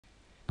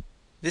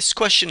This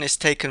question is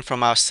taken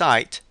from our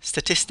site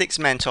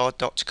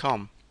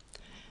statisticsmentor.com.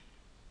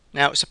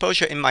 Now suppose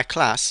you're in my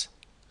class.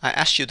 I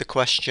ask you the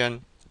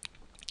question,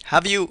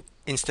 have you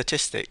in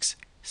statistics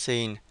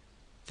seen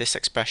this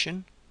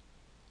expression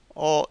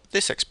or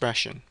this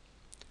expression?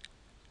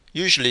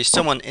 Usually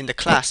someone in the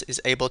class is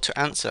able to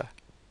answer.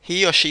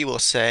 He or she will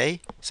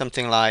say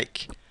something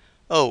like,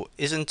 oh,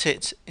 isn't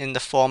it in the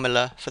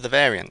formula for the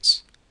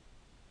variance?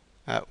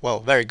 Well,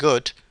 very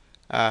good,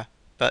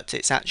 but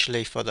it's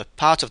actually for the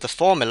part of the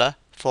formula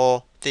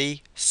for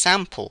the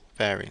sample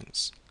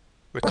variance.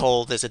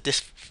 Recall there's a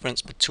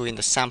difference between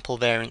the sample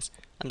variance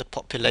and the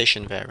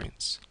population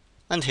variance.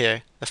 And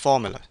here, the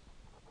formula.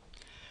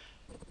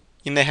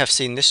 You may have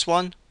seen this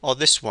one or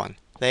this one.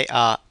 They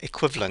are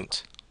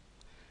equivalent.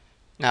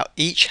 Now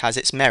each has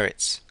its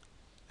merits.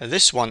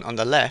 This one on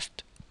the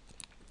left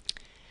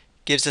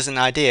gives us an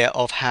idea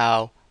of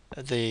how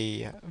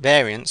the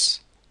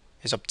variance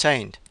is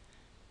obtained.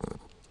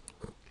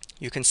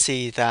 You can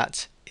see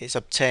that it's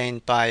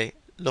obtained by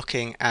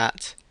looking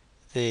at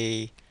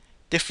the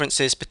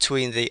differences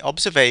between the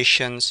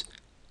observations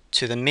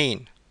to the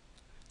mean.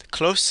 The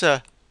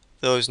closer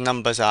those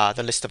numbers are,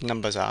 the list of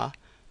numbers are,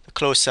 the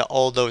closer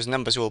all those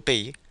numbers will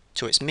be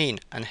to its mean,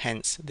 and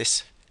hence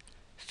this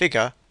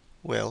figure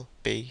will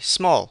be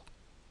small,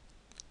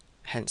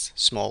 hence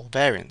small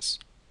variance.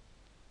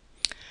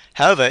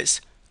 However,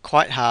 it's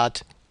quite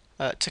hard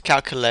to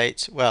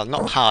calculate, well,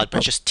 not hard,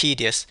 but just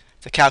tedious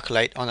to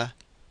calculate on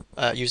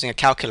using a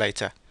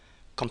calculator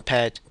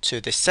compared to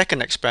this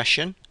second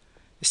expression.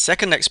 The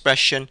second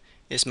expression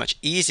is much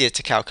easier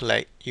to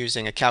calculate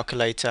using a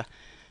calculator,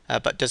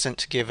 but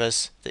doesn't give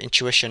us the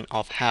intuition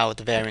of how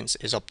the variance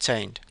is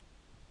obtained.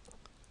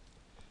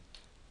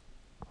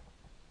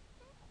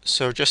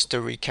 So just to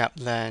recap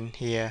then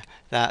here,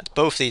 that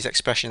both these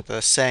expressions are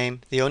the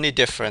same. The only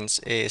difference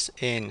is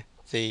in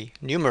the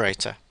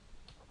numerator.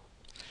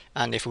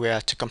 And if we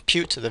are to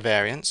compute the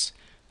variance,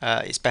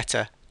 it's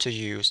better to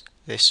use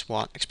this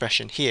one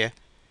expression here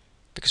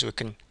because we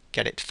can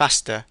get it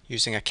faster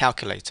using a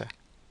calculator.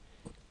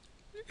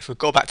 If we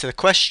go back to the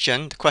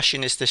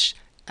question is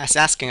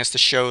asking us to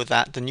show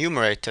that the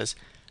numerators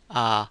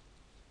are.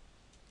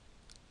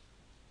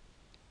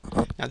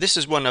 Now this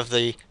is one of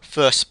the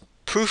first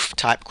proof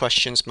type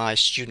questions my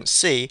students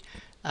see,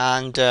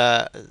 and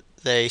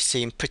they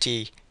seem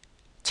pretty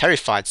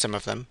terrified, some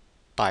of them,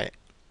 by it.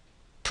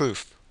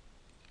 Proof.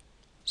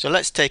 So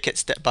let's take it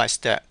step by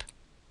step.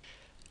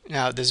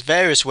 Now there's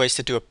various ways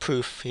to do a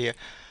proof here.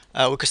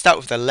 We could start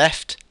with the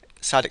left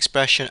side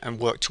expression and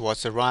work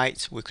towards the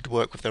right. We could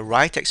work with the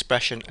right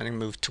expression and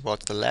move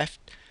towards the left.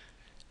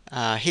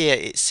 Here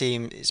it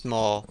seems it's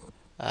more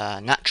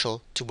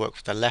natural to work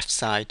with the left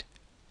side.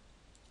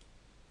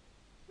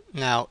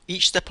 Now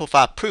each step of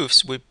our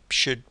proofs we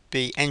should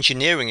be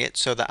engineering it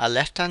so that our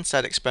left hand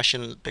side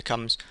expression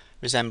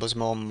resembles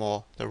more and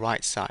more the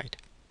right side.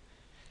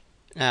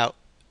 Now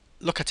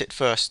look at it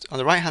first. On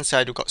the right hand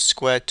side we've got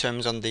squared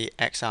terms on the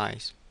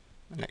xi's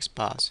and x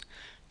bars.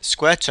 The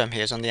squared term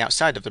here is on the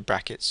outside of the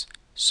brackets,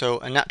 so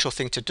a natural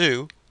thing to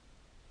do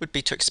would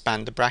be to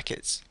expand the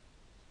brackets.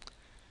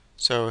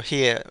 So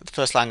here, the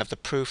first line of the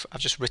proof,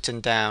 I've just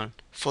written down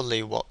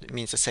fully what it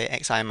means to say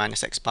xi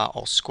minus x bar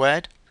all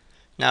squared.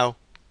 Now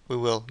we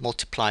will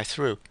multiply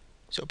through.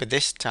 So it'll be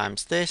this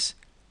times this,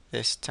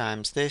 this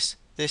times this,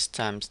 this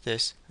times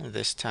this, and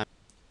this times.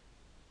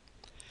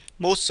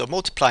 So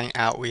multiplying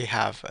out, we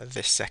have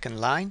this second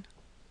line.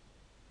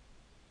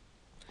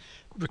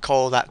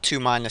 Recall that two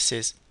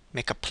minuses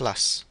make a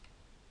plus.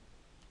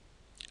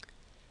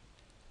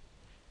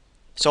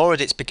 So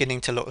already it's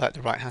beginning to look like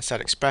the right hand side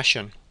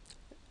expression.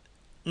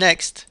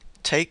 Next,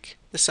 take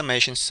the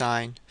summation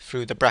sign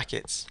through the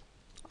brackets,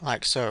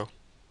 like so.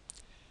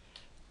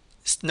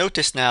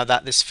 Notice now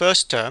that this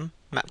first term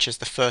matches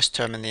the first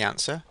term in the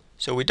answer,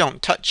 so we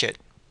don't touch it.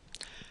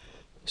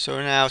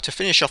 So now to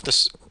finish off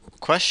this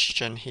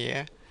question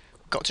here,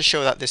 we've got to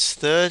show that this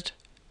third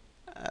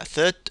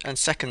and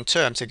second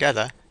term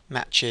together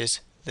matches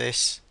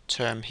this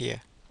term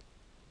here.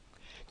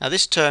 Now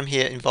this term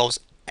here involves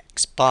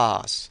x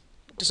bars.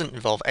 It doesn't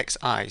involve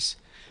xi's.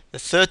 The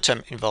third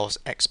term involves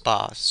x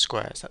bars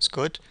squares. That's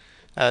good.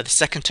 The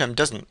second term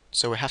doesn't,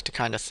 so we have to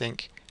kind of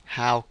think,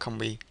 how can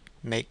we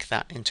make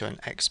that into an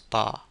x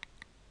bar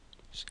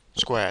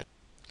squared?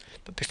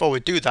 But before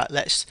we do that,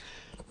 let's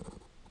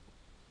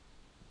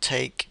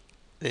take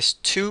this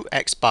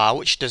 2x bar,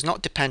 which does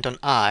not depend on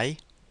I.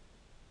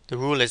 The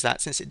rule is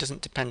that since it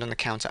doesn't depend on the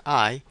counter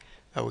I,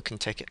 we can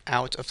take it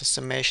out of the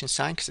summation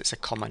sign because it's a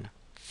common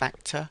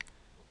factor.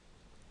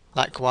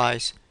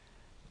 Likewise,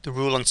 the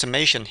rule on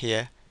summation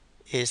here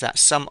is that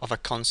sum of a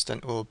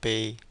constant will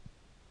be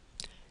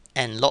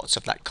n lots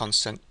of that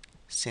constant,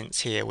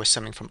 since here we're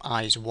summing from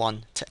i's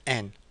 1 to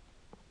n.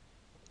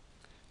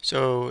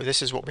 So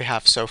this is what we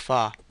have so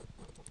far.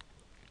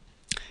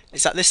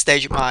 It's at this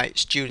stage my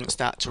students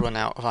start to run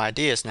out of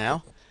ideas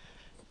now.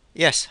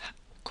 Yes,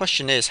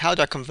 question is, how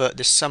do I convert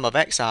this sum of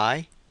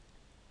xi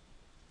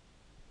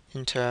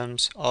in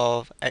terms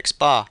of x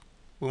bar?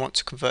 we want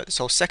to convert this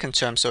whole second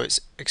term so it's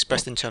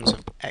expressed in terms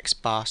of x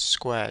bar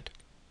squared.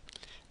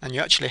 And you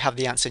actually have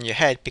the answer in your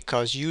head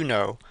because you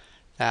know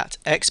that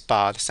x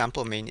bar, the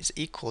sample mean, is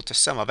equal to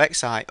sum of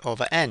xi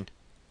over n.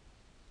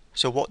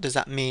 So what does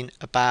that mean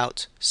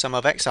about sum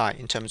of xi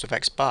in terms of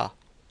x bar?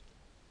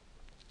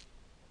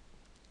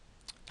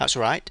 That's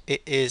right,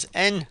 it is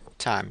n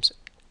times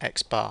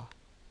x bar.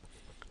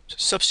 So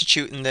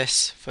substituting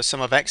this for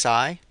sum of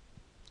xi,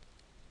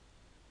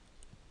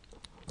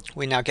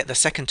 we now get the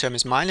second term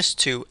is minus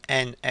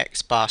 2n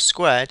x bar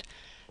squared,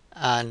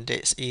 and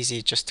it's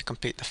easy just to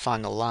complete the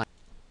final line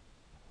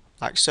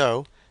like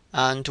so,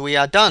 and we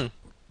are done.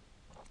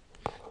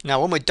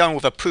 Now when we're done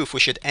with a proof, we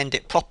should end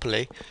it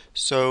properly.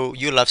 So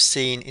you'll have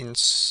seen in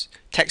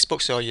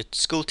textbooks, or your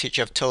school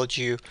teacher have told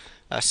you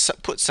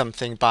put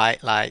something by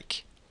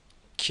like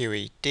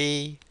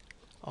QED,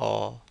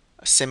 or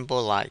a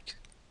symbol like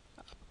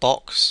a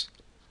box,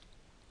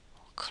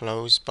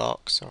 closed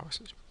box, or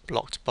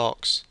blocked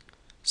box,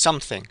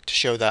 something to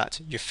show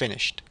that you're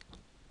finished.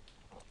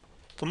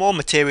 For more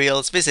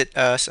materials, visit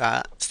us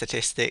at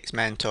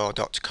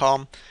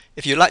statisticsmentor.com.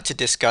 If you'd like to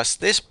discuss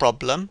this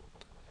problem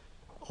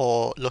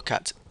or look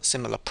at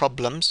similar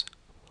problems,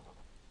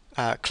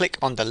 click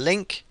on the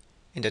link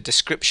in the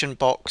description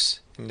box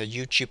in the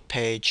YouTube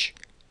page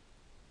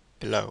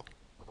below.